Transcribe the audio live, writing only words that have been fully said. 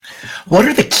What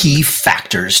are the key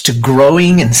factors to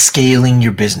growing and scaling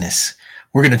your business?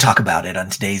 We're going to talk about it on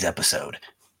today's episode.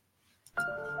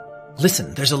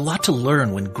 Listen, there's a lot to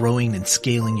learn when growing and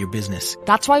scaling your business.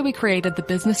 That's why we created the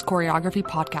Business Choreography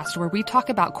Podcast, where we talk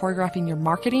about choreographing your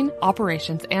marketing,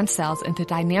 operations, and sales into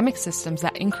dynamic systems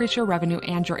that increase your revenue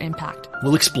and your impact.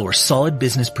 We'll explore solid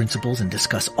business principles and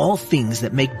discuss all things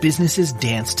that make businesses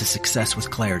dance to success with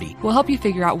clarity. We'll help you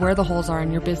figure out where the holes are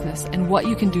in your business and what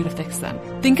you can do to fix them.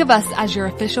 Think of us as your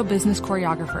official business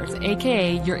choreographers,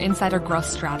 aka your insider growth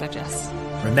strategists.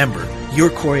 Remember, your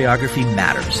choreography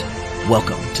matters.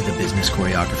 Welcome to the Business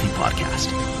Choreography Podcast.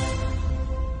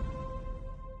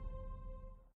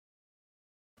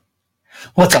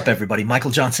 What's up, everybody?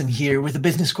 Michael Johnson here with the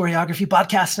Business Choreography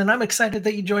Podcast, and I'm excited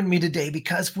that you joined me today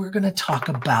because we're going to talk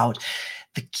about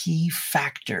the key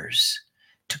factors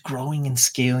to growing and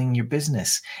scaling your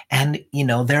business. And,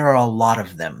 there are a lot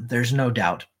of them. There's no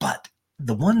doubt, but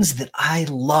the ones that I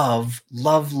love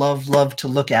to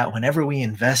look at whenever we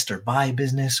invest or buy a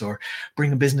business or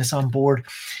bring a business on board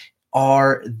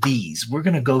are these. We're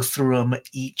going to go through them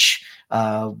each.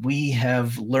 We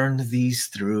have learned these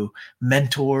through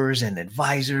mentors and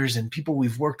advisors and people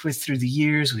we've worked with through the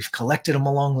years. We've collected them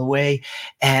along the way,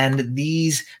 and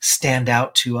these stand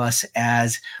out to us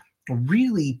as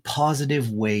really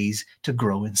positive ways to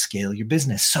grow and scale your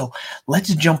business. So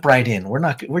let's jump right in.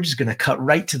 We're just going to cut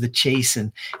right to the chase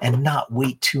and not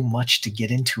wait too much to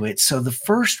get into it. So the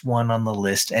first one on the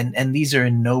list, and these are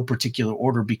in no particular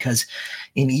order because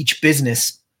in each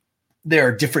business, there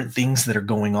are different things that are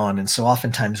going on. And so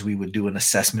oftentimes we would do an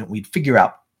assessment. We'd figure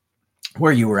out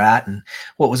where you were at and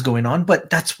what was going on. But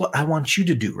that's what I want you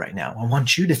to do right now. I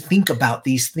want you to think about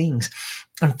these things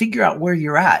and figure out where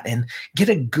you're at and get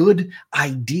a good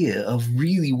idea of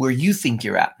really where you think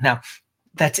you're at. Now,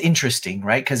 that's interesting,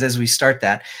 right? Because as we start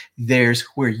that, there's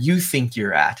where you think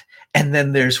you're at, and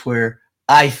then there's where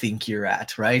I think you're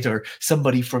at, right? Or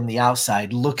somebody from the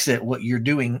outside looks at what you're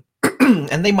doing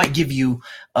and they might give you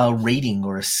a rating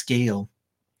or a scale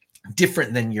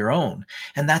different than your own.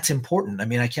 And that's important. I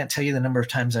mean, I can't tell you the number of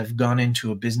times I've gone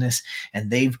into a business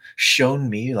and they've shown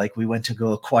me, like we went to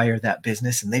go acquire that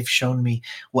business, and they've shown me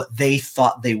what they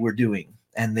thought they were doing.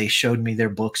 And they showed me their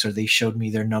books, or they showed me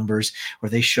their numbers, or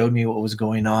they showed me what was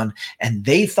going on. And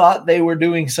they thought they were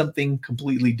doing something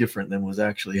completely different than was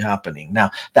actually happening.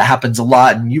 Now, that happens a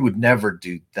lot, and you would never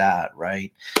do that,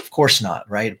 right? Of course not,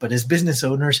 right? But as business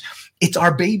owners, it's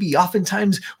our baby.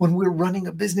 Oftentimes when we're running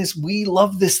a business, we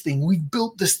love this thing. We've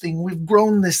built this thing. We've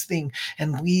grown this thing,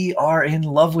 and we are in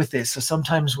love with it. So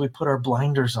sometimes we put our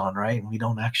blinders on, right? And we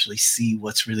don't actually see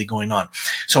what's really going on.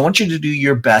 So I want you to do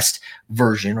your best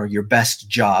version or your best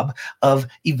job of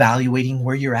evaluating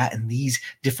where you're at in these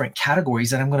different categories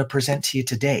that I'm going to present to you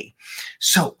today.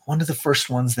 So one of the first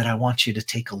ones that I want you to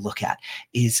take a look at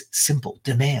is simple: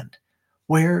 demand.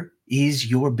 Where is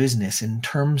your business in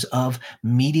terms of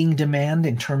meeting demand,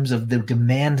 in terms of the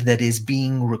demand that is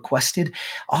being requested?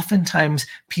 Oftentimes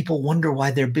people wonder why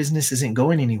their business isn't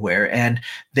going anywhere. And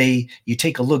you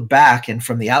take a look back, and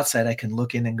from the outside, I can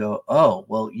look in and go, oh,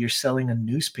 well, you're selling a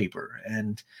newspaper.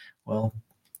 And well,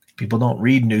 people don't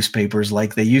read newspapers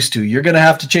like they used to. You're going to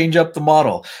have to change up the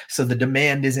model. So the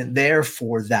demand isn't there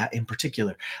for that in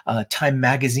particular. Time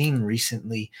Magazine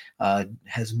recently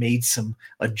has made some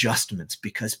adjustments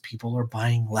because people are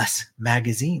buying less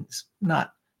magazines.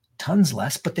 Not tons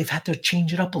less, but they've had to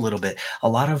change it up a little bit. A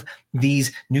lot of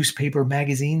these newspaper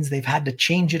magazines, they've had to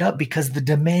change it up because the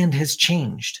demand has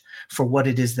changed for what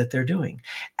it is that they're doing.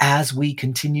 As we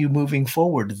continue moving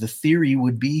forward, the theory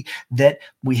would be that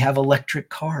we have electric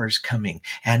cars coming,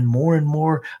 and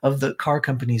more of the car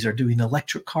companies are doing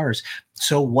electric cars.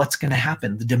 So what's going to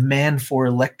happen? The demand for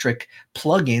electric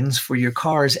plug-ins for your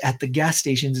cars at the gas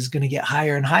stations is going to get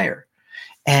higher and higher.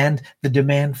 And the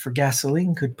demand for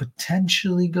gasoline could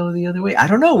potentially go the other way. I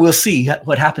don't know. We'll see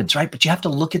what happens, right? But you have to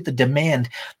look at the demand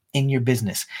in your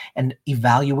business and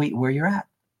evaluate where you're at.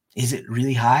 Is it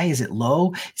really high? Is it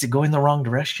low? Is it going the wrong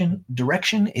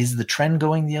direction? Is the trend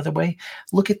going the other way?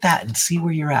 Look at that and see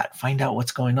where you're at. Find out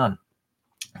what's going on.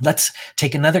 Let's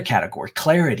take another category: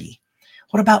 clarity.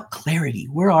 What about clarity?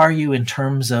 Where are you in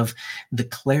terms of the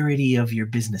clarity of your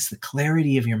business, the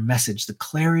clarity of your message, the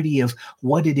clarity of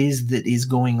what it is that is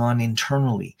going on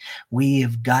internally? We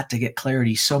have got to get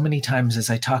clarity. So many times as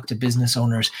I talk to business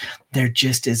owners, there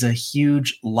just is a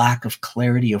huge lack of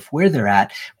clarity of where they're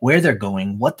at, where they're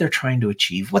going, what they're trying to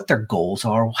achieve, what their goals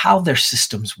are, how their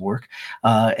systems work.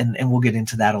 And we'll get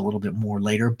into that a little bit more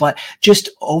later. But just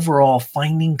overall,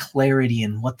 finding clarity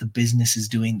in what the business is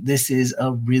doing, this is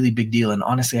a really big deal. And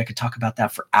one. Honestly, I could talk about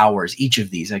that for hours. Each of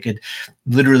these, I could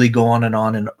literally go on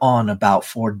and on about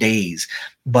for days.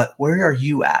 But where are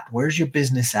you at? Where's your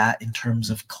business at in terms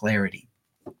of clarity?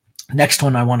 Next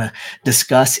one I want to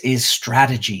discuss is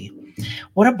strategy.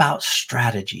 What about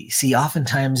strategy? See,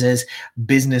 oftentimes as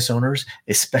business owners,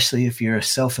 especially if you're a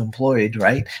self-employed,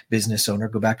 right, business owner,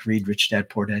 go back, read Rich Dad,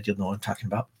 Poor Dad, you'll know what I'm talking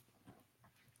about.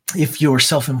 If you're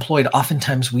self-employed,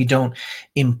 oftentimes we don't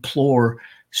implore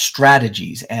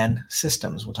strategies and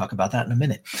systems. We'll talk about that in a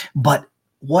minute. But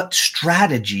what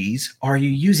strategies are you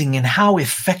using and how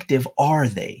effective are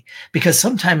they? Because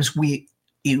sometimes we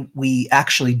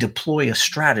actually deploy a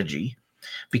strategy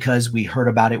because we heard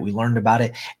about it, we learned about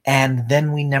it, and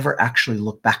then we never actually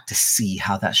look back to see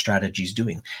how that strategy is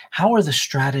doing. How are the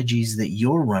strategies that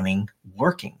you're running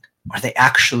working? Are they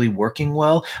actually working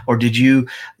well? Or did you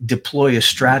deploy a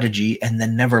strategy and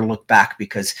then never look back?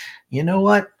 Because you know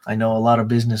what? I know a lot of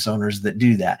business owners that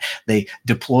do that. They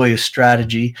deploy a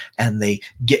strategy and they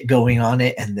get going on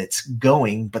it and it's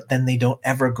going, but then they don't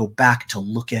ever go back to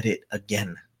look at it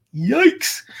again.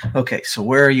 Yikes. Okay, so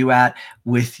where are you at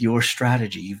with your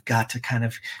strategy? You've got to kind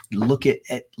of look at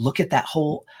that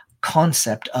whole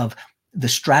concept of the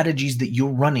strategies that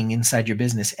you're running inside your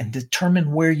business and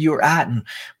determine where you're at. And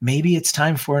maybe it's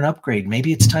time for an upgrade.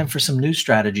 Maybe it's time for some new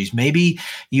strategies. Maybe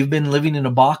you've been living in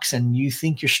a box and you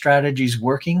think your strategy is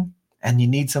working and you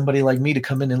need somebody like me to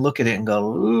come in and look at it and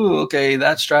go, ooh, okay,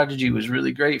 that strategy was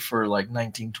really great for like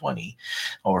 1920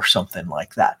 or something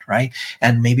like that, right?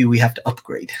 And maybe we have to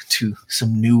upgrade to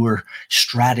some newer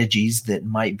strategies that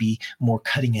might be more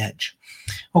cutting edge.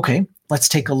 Okay, let's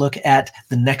take a look at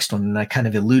the next one. And I kind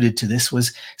of alluded to this,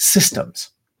 was systems.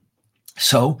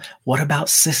 So what about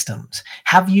systems?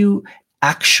 Have you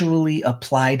actually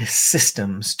applied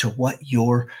systems to what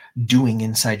you're doing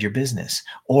inside your business?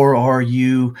 Or are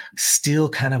you still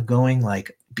kind of going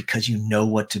like, because you know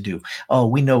what to do? Oh,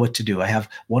 we know what to do. I have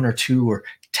 1 or 2 or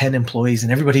 10 employees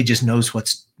and everybody just knows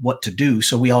what to do.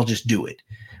 So we all just do it.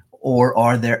 Or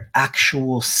are there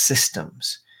actual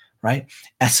systems, right?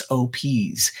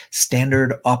 SOPs,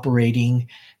 standard operating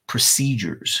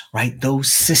procedures, right?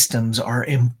 Those systems are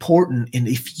important. And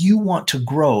if you want to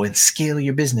grow and scale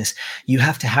your business, you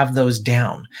have to have those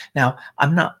down. Now,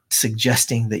 I'm not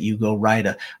suggesting that you go write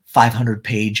a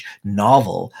 500-page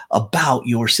novel about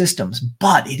your systems,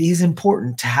 but it is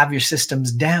important to have your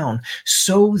systems down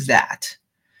so that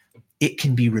it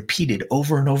can be repeated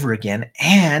over and over again.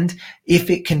 And if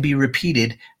it can be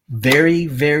repeated very,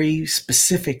 very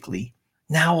specifically,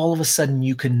 now all of a sudden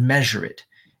you can measure it.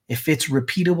 If it's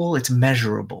repeatable, it's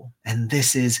measurable. And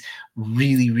this is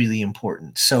really, really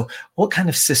important. So what kind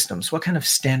of systems, what kind of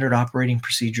standard operating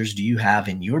procedures do you have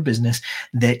in your business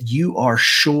that you are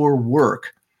sure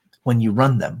work when you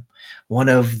run them? One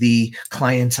of the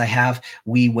clients I have,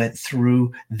 we went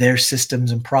through their systems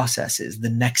and processes. The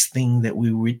next thing that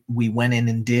we went in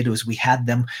and did was we had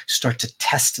them start to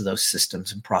test those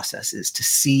systems and processes to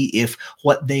see if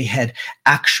what they had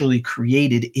actually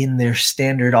created in their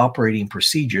standard operating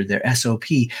procedure, their SOP,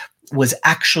 was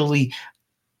actually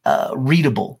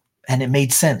readable and it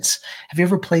made sense. Have you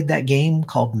ever played that game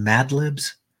called Mad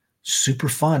Libs? Super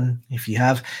fun. If you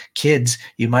have kids,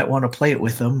 you might want to play it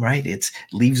with them, right? It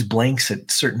leaves blanks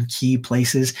at certain key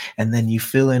places and then you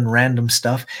fill in random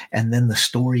stuff and then the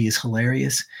story is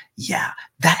hilarious. Yeah,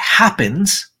 that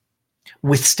happens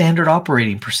with standard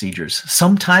operating procedures.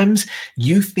 Sometimes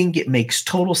you think it makes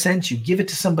total sense. You give it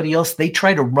to somebody else. They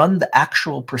try to run the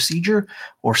actual procedure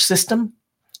or system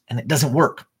and it doesn't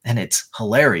work. And it's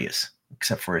hilarious.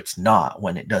 Except for it's not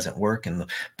when it doesn't work and the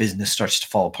business starts to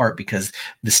fall apart because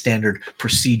the standard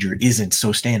procedure isn't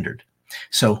so standard.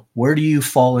 So where do you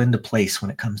fall into place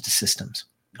when it comes to systems?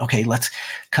 Okay, let's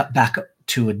cut back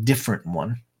to a different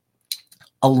one.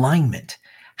 Alignment.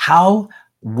 How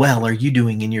well are you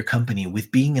doing in your company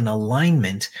with being in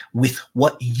alignment with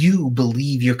what you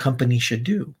believe your company should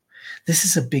do? This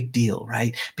is a big deal,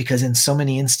 right? Because in so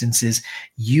many instances,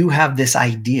 you have this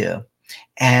idea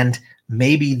and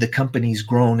maybe the company's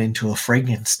grown into a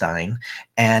Frankenstein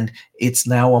and it's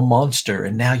now a monster.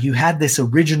 And now you had this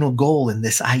original goal and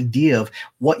this idea of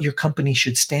what your company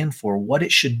should stand for, what it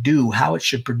should do, how it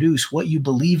should produce, what you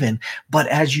believe in. But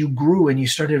as you grew and you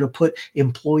started to put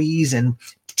employees and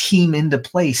team into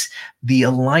place, the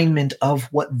alignment of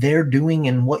what they're doing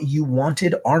and what you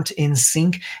wanted aren't in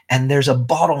sync. And there's a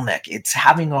bottleneck. It's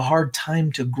having a hard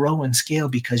time to grow and scale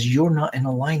because you're not in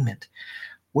alignment.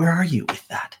 Where are you with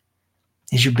that?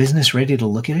 Is your business ready to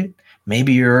look at it?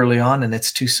 Maybe you're early on and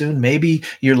it's too soon. Maybe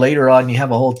you're later on, you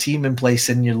have a whole team in place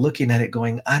and you're looking at it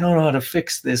going, I don't know how to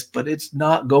fix this, but it's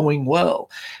not going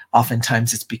well.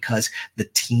 Oftentimes it's because the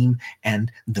team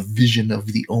and the vision of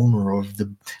the owner or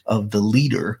of the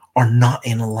leader are not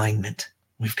in alignment.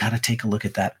 We've got to take a look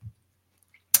at that.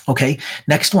 Okay,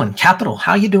 next one, capital.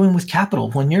 How are you doing with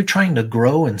capital? When you're trying to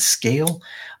grow and scale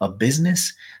a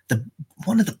business,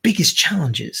 one of the biggest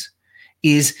challenges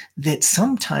is that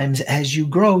sometimes as you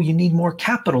grow, you need more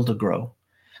capital to grow.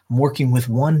 I'm working with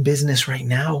one business right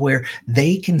now where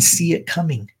they can see it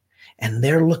coming and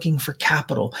they're looking for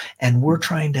capital, and we're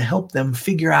trying to help them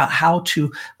figure out how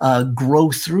to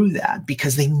grow through that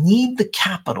because they need the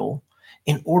capital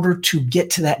in order to get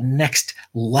to that next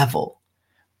level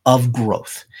of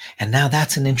growth. And now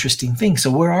that's an interesting thing.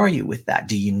 So where are you with that?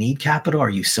 Do you need capital?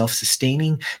 Are you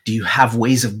self-sustaining? Do you have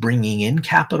ways of bringing in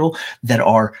capital that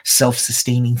are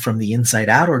self-sustaining from the inside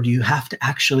out? Or do you have to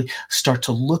actually start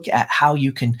to look at how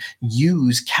you can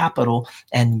use capital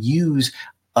and use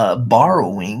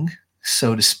borrowing,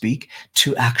 so to speak,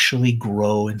 to actually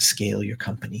grow and scale your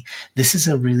company? This is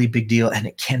a really big deal, and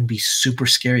it can be super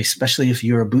scary, especially if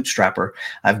you're a bootstrapper.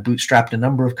 I've bootstrapped a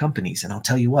number of companies, and I'll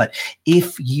tell you what,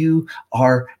 if you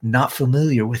are not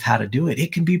familiar with how to do it,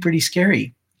 it can be pretty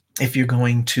scary. If you're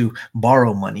going to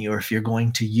borrow money or if you're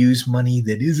going to use money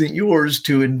that isn't yours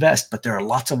to invest, but there are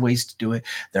lots of ways to do it.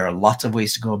 There are lots of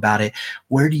ways to go about it.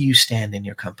 Where do you stand in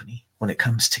your company when it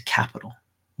comes to capital?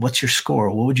 What's your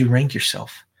score? What would you rank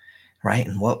yourself? Right?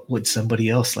 And what would somebody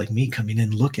else like me come in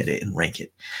and look at it and rank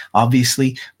it?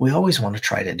 Obviously, we always want to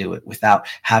try to do it without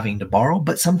having to borrow,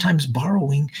 but sometimes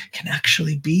borrowing can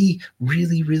actually be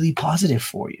really, really positive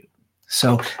for you.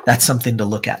 So that's something to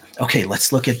look at. Okay,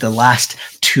 let's look at the last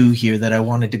two here that I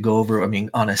wanted to go over. I mean,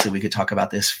 honestly, we could talk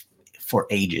about this for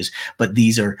ages, but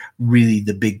these are really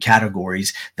the big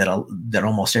categories that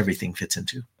almost everything fits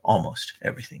into, almost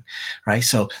everything, right?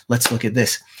 So let's look at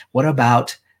this. What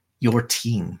about your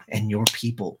team and your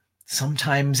people?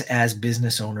 Sometimes as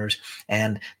business owners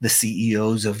and the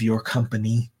CEOs of your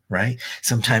company, right?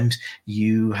 Sometimes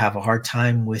you have a hard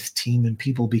time with team and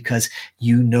people because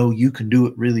you know you can do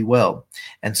it really well.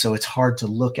 And so it's hard to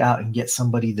look out and get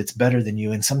somebody that's better than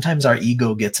you. And sometimes our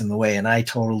ego gets in the way, and I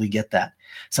totally get that.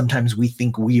 Sometimes we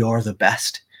think we are the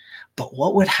best. But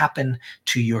what would happen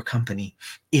to your company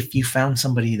if you found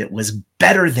somebody that was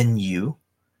better than you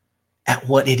at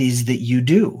what it is that you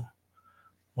do?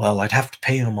 Well, I'd have to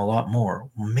pay them a lot more.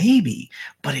 Maybe,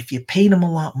 but if you paid them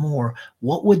a lot more,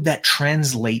 what would that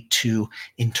translate to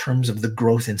in terms of the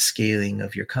growth and scaling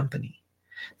of your company?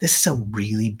 This is a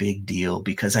really big deal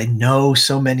because I know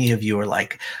so many of you are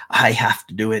like, I have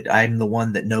to do it. I'm the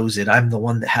one that knows it. I'm the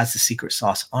one that has the secret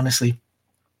sauce. Honestly,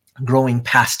 growing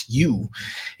past you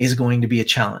is going to be a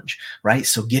challenge, right?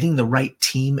 So getting the right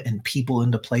team and people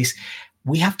into place,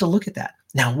 we have to look at that.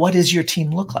 Now, what does your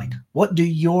team look like? What do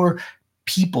your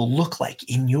people look like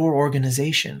in your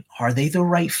organization? Are they the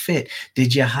right fit?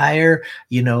 Did you hire,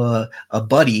 a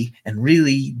buddy and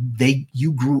really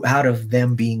you grew out of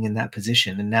them being in that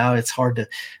position, and now it's hard to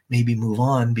maybe move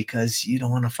on because you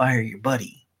don't want to fire your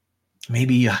buddy?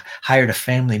 Maybe you hired a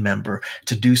family member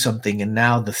to do something, and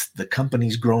now the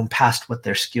company's grown past what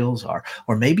their skills are.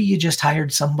 Or maybe you just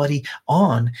hired somebody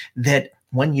on that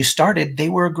when you started, they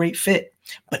were a great fit,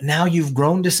 but now you've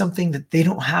grown to something that they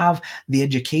don't have the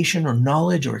education or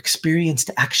knowledge or experience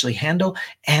to actually handle,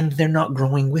 and they're not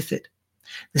growing with it.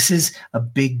 This is a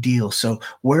big deal. So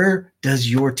where does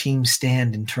your team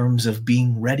stand in terms of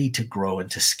being ready to grow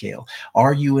and to scale?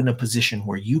 Are you in a position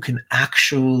where you can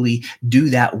actually do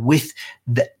that with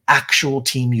the actual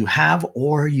team you have,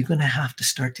 or are you going to have to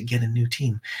start to get a new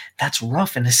team? That's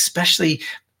rough. And especially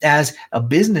as a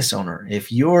business owner,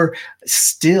 if you're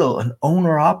still an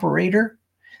owner operator,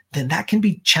 then that can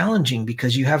be challenging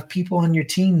because you have people on your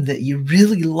team that you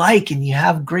really like and you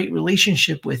have great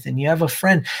relationship with, and you have a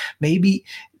friend. Maybe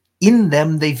in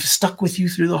them, they've stuck with you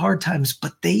through the hard times,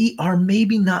 but they are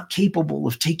maybe not capable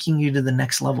of taking you to the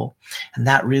next level. And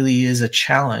that really is a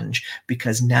challenge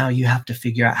because now you have to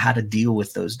figure out how to deal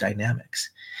with those dynamics.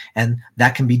 And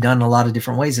that can be done a lot of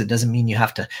different ways. It doesn't mean you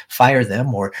have to fire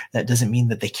them, or that doesn't mean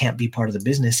that they can't be part of the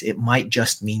business. It might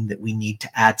just mean that we need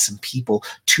to add some people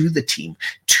to the team,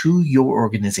 to your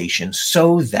organization,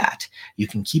 so that you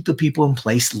can keep the people in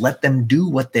place, let them do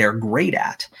what they're great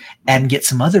at, and get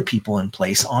some other people in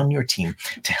place on your team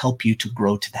to help you to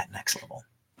grow to that next level.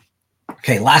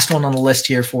 Okay, last one on the list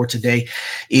here for today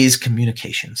is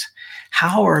communications.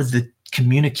 How are the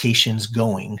communications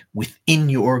going within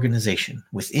your organization,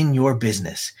 within your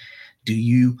business? Do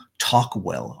you talk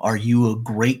well? Are you a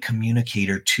great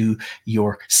communicator to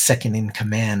your second in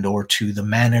command or to the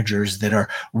managers that are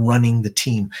running the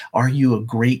team? Are you a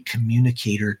great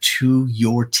communicator to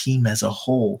your team as a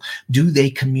whole? Do they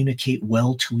communicate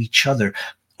well to each other?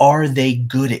 Are they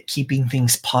good at keeping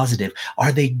things positive?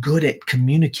 Are they good at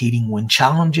communicating when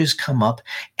challenges come up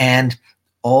and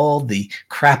all the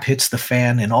crap hits the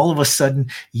fan and all of a sudden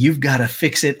you've got to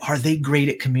fix it? Are they great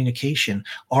at communication?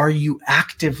 Are you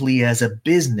actively as a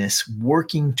business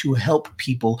working to help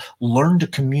people learn to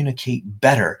communicate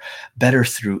better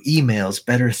through emails,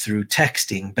 better through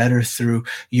texting, better through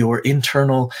your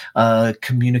internal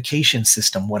communication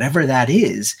system, whatever that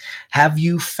is? Have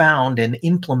you found and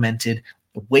implemented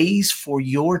ways for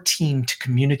your team to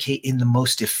communicate in the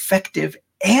most effective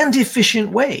and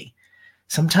efficient way?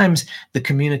 Sometimes the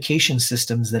communication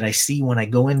systems that I see when I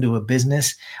go into a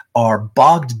business are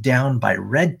bogged down by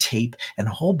red tape and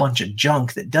a whole bunch of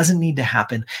junk that doesn't need to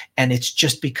happen. And it's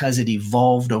just because it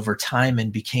evolved over time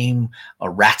and became a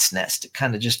rat's nest. It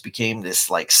kind of just became this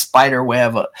like spider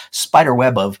web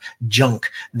of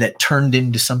junk that turned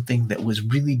into something that was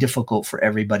really difficult for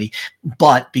everybody.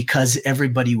 But because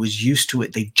everybody was used to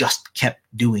it, they just kept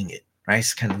doing it. Right?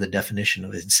 It's kind of the definition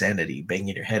of insanity,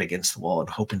 banging your head against the wall and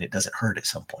hoping it doesn't hurt at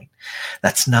some point.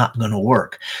 That's not going to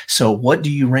work. So what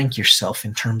do you rank yourself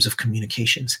in terms of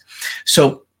communications?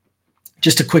 So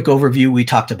just a quick overview. We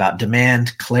talked about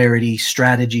demand, clarity,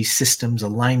 strategy, systems,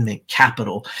 alignment,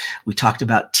 capital. We talked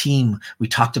about team. We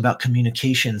talked about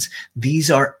communications.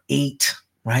 These are 8,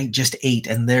 right? Just 8.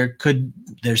 And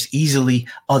there's easily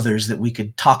others that we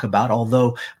could talk about,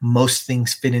 although most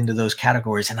things fit into those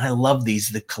categories. And I love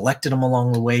these. They collected them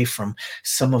along the way from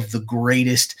some of the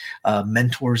greatest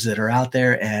mentors that are out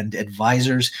there and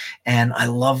advisors. And I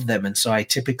love them. And so I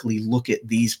typically look at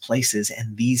these places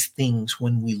and these things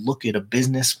when we look at a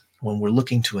business, when we're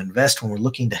looking to invest, when we're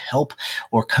looking to help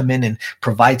or come in and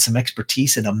provide some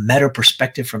expertise and a meta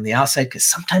perspective from the outside, because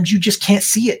sometimes you just can't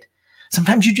see it.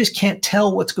 Sometimes you just can't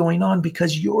tell what's going on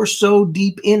because you're so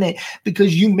deep in it,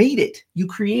 because you made it, you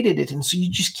created it. And so you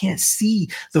just can't see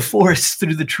the forest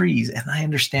through the trees. And I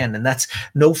understand. And that's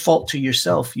no fault to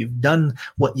yourself. You've done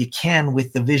what you can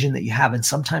with the vision that you have. And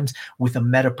sometimes with a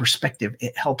meta perspective,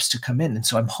 it helps to come in. And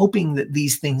so I'm hoping that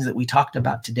these things that we talked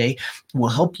about today will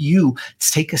help you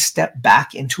take a step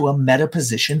back into a meta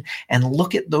position and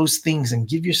look at those things and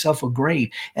give yourself a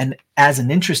grade. And as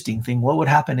an interesting thing, what would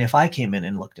happen if I came in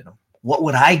and looked at them? What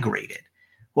would I grade it?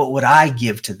 What would I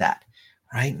give to that?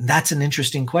 Right? And that's an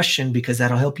interesting question because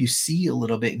that'll help you see a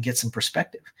little bit and get some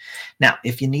perspective. Now,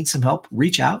 if you need some help,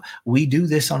 reach out. We do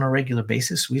this on a regular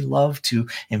basis. We love to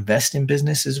invest in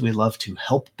businesses. We love to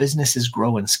help businesses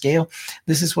grow and scale.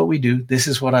 This is what we do. This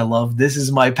is what I love. This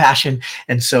is my passion.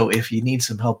 And so if you need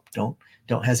some help, don't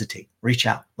hesitate. Reach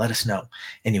out. Let us know.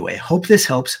 Anyway, I hope this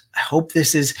helps. I hope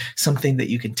this is something that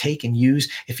you can take and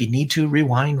use. If you need to,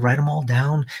 rewind, write them all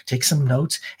down, take some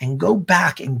notes, and go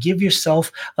back and give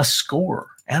yourself a score.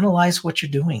 Analyze what you're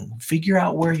doing. Figure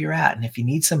out where you're at. And if you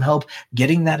need some help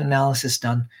getting that analysis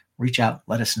done, reach out.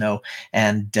 Let us know.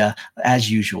 And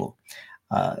as usual,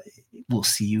 we'll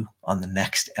see you on the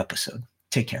next episode.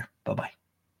 Take care. Bye-bye.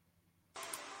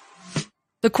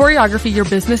 The choreography your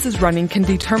business is running can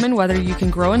determine whether you can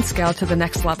grow and scale to the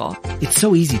next level. It's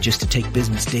so easy just to take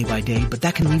business day by day, but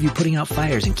that can leave you putting out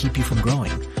fires and keep you from growing.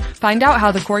 Find out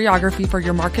how the choreography for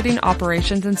your marketing,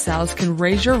 operations, and sales can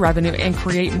raise your revenue and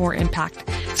create more impact.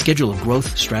 Schedule a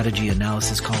growth strategy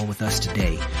analysis call with us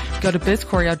today. Go to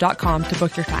bizchoreo.com to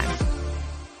book your time.